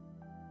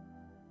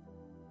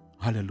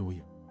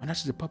 Hallelujah. And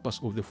that's the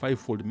purpose of the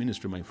fivefold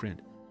ministry, my friend.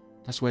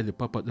 That's why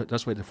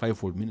the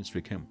fivefold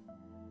ministry came.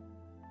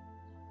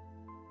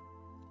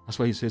 That's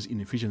why he says in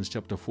Ephesians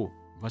chapter 4,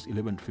 verse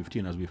 11 to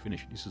 15, as we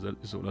finish. This is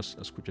the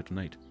last scripture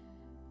tonight.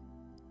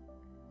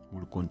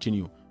 We'll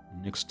continue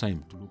next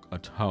time to look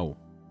at how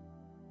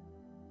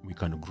we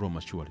can grow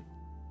maturely,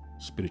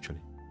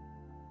 spiritually.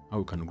 How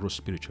we can grow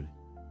spiritually.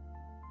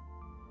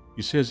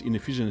 He says in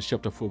Ephesians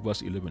chapter 4,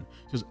 verse 11, it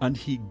says, and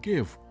he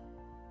gave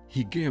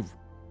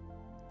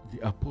the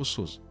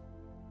apostles,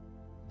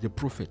 the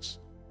prophets,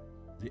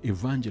 the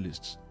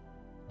evangelists,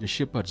 the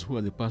shepherds who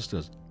are the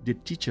pastors, the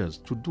teachers,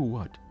 to do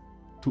what?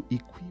 To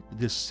equip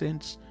the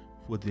saints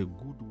for the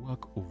good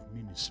work of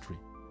ministry.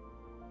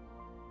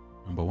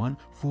 Number one,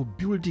 for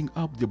building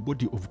up the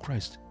body of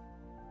Christ.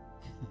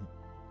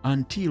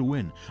 Until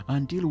when?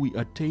 Until we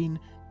attain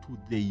to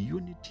the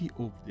unity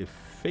of the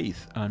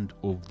faith and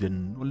of the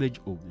knowledge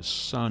of the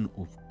Son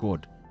of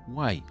God.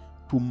 Why?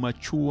 To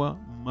mature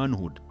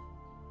manhood.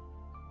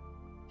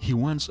 He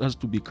wants us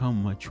to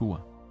become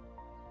mature,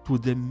 to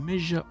the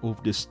measure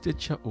of the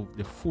stature of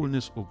the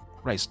fullness of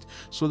Christ,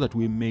 so that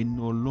we may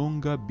no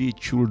longer be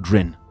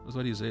children. That's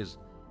what he says.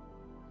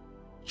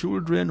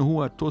 Children who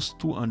are tossed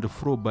to and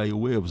fro by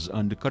waves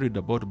and carried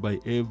about by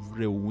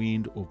every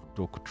wind of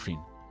doctrine.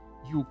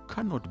 You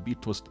cannot be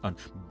tossed, and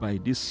by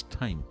this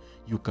time,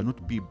 you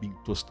cannot be being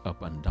tossed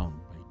up and down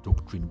by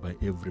doctrine, by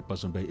every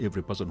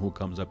person who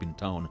comes up in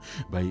town,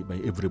 by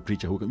every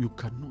preacher who comes. You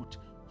cannot.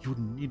 You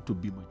need to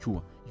be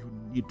mature. You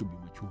need to be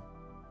mature.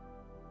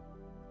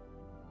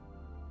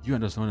 You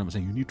understand what I'm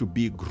saying? You need to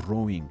be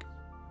growing.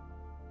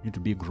 You need to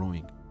be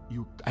growing.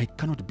 I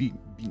cannot be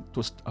being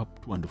tossed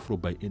up to and fro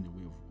by any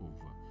way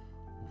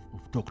of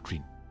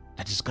doctrine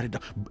that is carried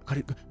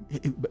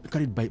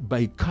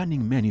by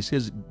cunning men. He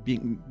says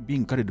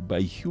being carried by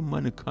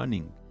human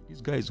cunning.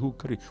 These guys who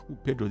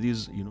peddle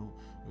these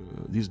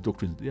these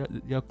doctrines,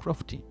 they are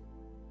crafty.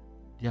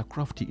 They are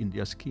crafty in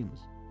their schemes.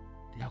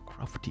 They are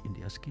crafty in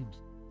their schemes.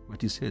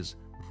 But he says,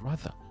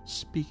 rather,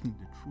 speaking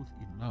the truth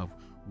in love,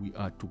 we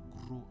are to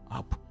grow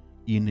up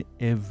in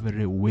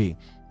every way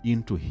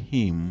into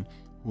him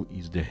who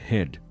is the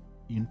head,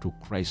 into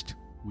Christ.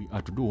 We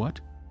are to do what?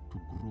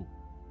 To grow.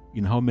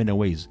 In how many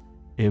ways?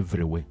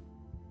 Every way.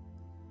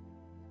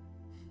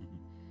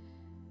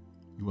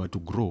 You are to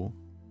grow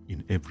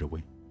in every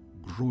way.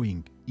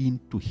 Growing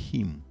into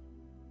him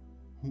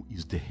who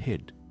is the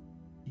head,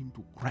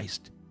 into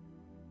Christ,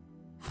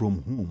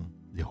 from whom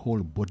the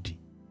whole body,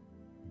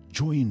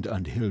 joined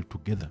and held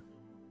together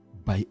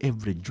by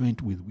every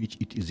joint with which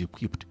it is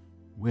equipped,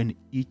 when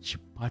each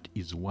part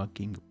is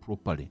working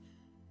properly,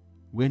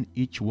 When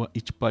each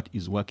part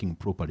is working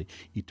properly,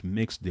 it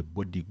makes the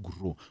body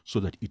grow so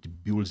that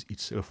it builds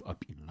itself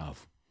up in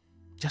love.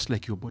 Just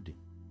like your body.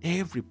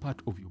 Every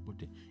part of your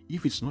body,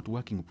 if it's not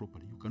working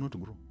properly, you cannot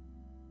grow.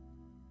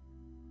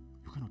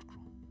 You cannot grow.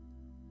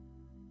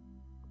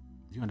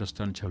 Do you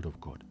understand, child of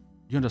God?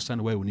 Do you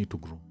understand why we need to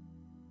grow?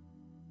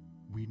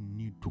 We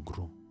need to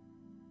grow.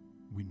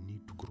 We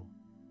need to grow.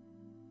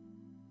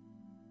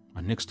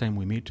 And next time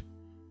we meet,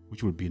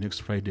 which will be next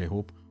Friday, I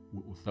hope,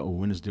 or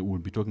Wednesday, we'll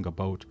be talking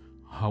about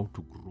how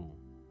to grow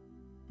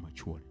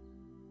maturely.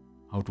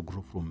 How to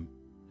grow from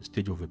the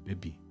stage of a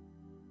baby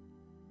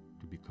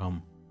to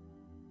become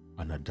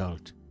an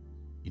adult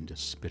in the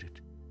spirit.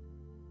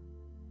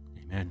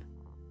 Amen.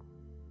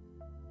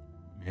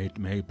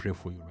 May I pray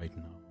for you right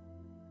now.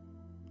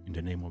 In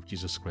the name of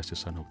Jesus Christ, the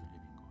Son of the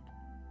living God.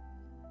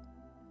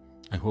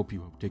 I hope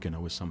you have taken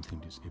away something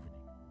this evening.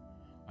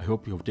 I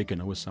hope you have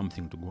taken away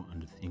something to go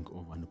and think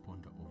over and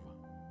ponder over.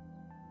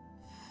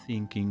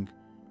 Thinking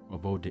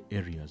about the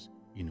areas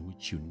in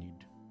which you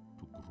need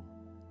to grow.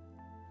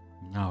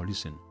 Now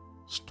listen,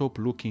 stop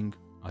looking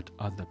at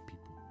other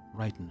people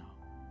right now.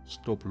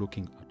 Stop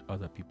looking at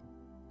other people.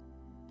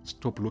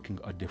 Stop looking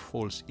at the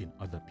faults in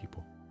other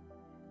people.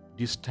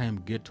 This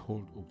time get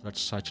hold of that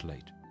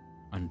searchlight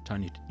and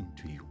turn it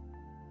into you.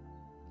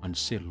 And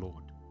say,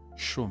 Lord,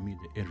 show me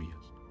the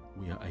areas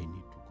where I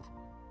need to grow.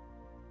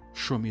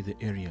 Show me the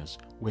areas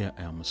where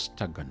I am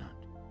stagnant.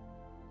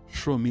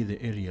 Show me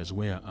the areas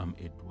where I am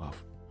a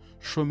dwarf.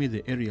 Show me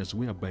the areas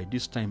where by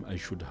this time I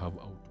should have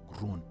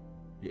outgrown.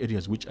 The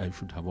areas which I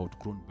should have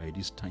outgrown by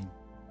this time.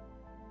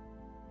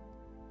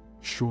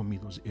 Show me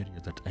those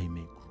areas that I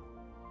may grow.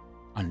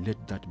 And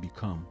let that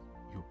become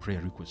your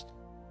prayer request.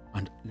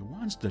 And the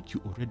ones that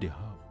you already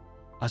have,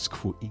 ask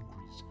for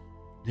increase.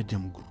 Let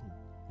them grow.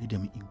 Let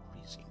them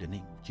increase in the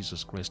name of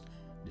Jesus Christ,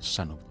 the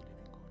Son of the living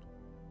God.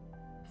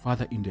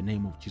 Father, in the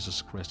name of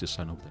Jesus Christ, the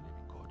Son of the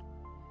living God,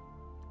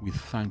 we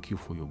thank you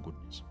for your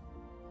goodness.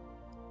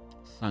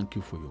 Thank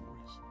you for your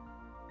grace.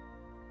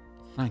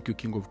 Thank you,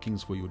 King of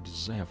Kings, for your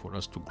desire for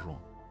us to grow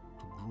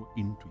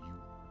into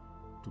you,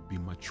 to be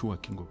mature,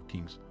 King of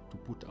Kings, to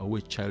put away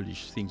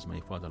childish things,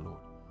 my Father,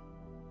 Lord.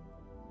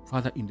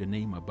 Father, in the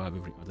name above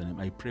every other name,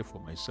 I pray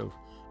for myself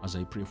as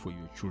I pray for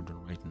your children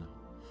right now,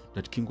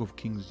 that King of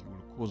Kings, you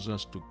will cause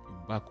us to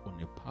embark on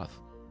a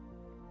path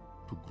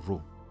to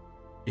grow,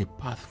 a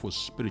path for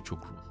spiritual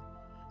growth.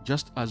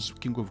 Just as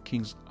King of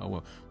Kings,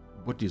 our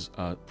bodies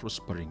are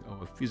prospering,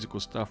 our physical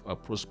stuff are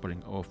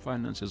prospering, our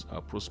finances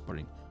are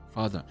prospering.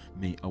 Father,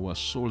 may our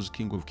souls,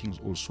 King of Kings,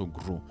 also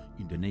grow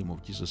in the name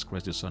of Jesus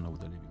Christ, the Son of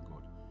the living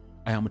God.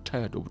 I am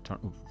tired of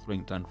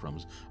throwing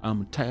tantrums. I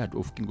am tired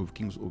of King of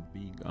Kings of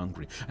being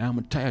angry. I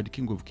am tired,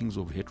 King of Kings,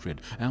 of hatred.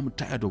 I am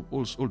tired of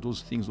all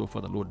those things, oh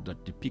Father Lord,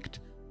 that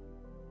depict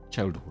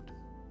childhood.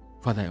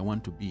 Father, I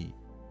want to be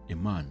a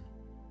man,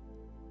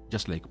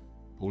 just like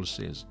Paul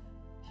says,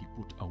 he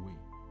put away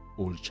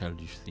all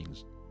childish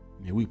things.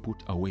 May we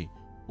put away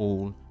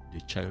all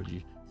the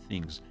childish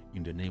things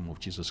in the name of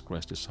Jesus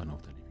Christ, the Son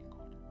of the living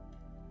God.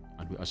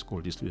 And we ask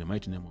all this in the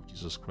mighty name of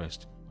Jesus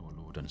Christ, our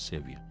Lord and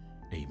Savior.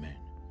 Amen.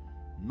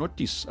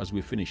 Notice as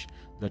we finish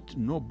that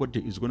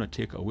nobody is going to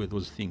take away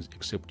those things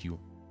except you.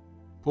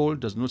 Paul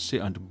does not say,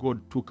 and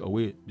God took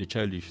away the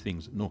childish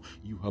things. No,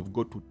 you have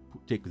got to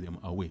take them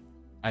away.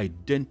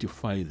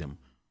 Identify them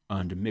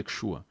and make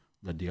sure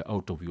that they are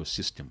out of your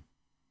system.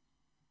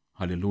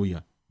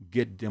 Hallelujah.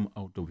 Get them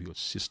out of your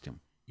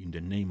system in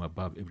the name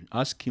above everything.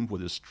 Ask him for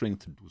the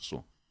strength to do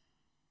so.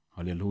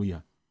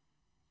 Hallelujah.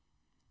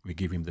 We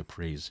give him the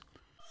praise.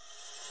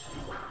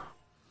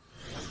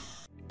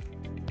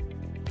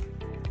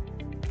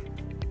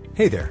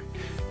 Hey there.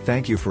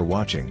 Thank you for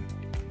watching.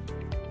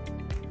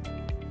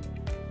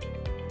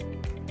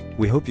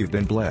 We hope you've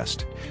been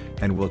blessed,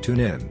 and we'll tune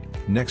in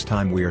next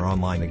time we are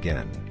online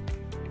again.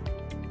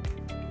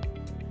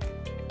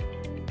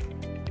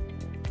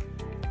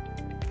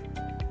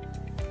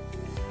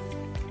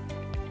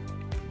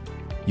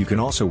 You can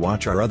also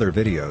watch our other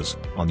videos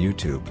on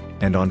YouTube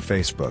and on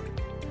Facebook.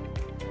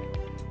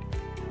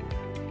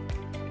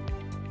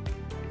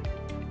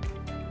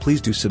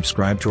 Please do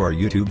subscribe to our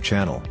YouTube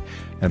channel,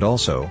 and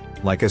also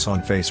like us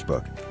on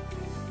Facebook.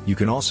 You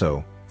can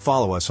also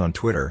follow us on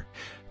Twitter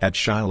at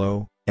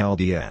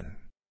ShilohLDN.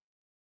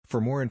 For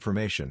more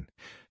information,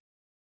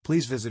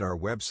 please visit our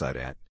website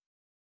at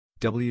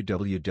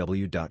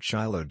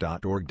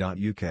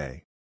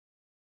www.shiloh.org.uk.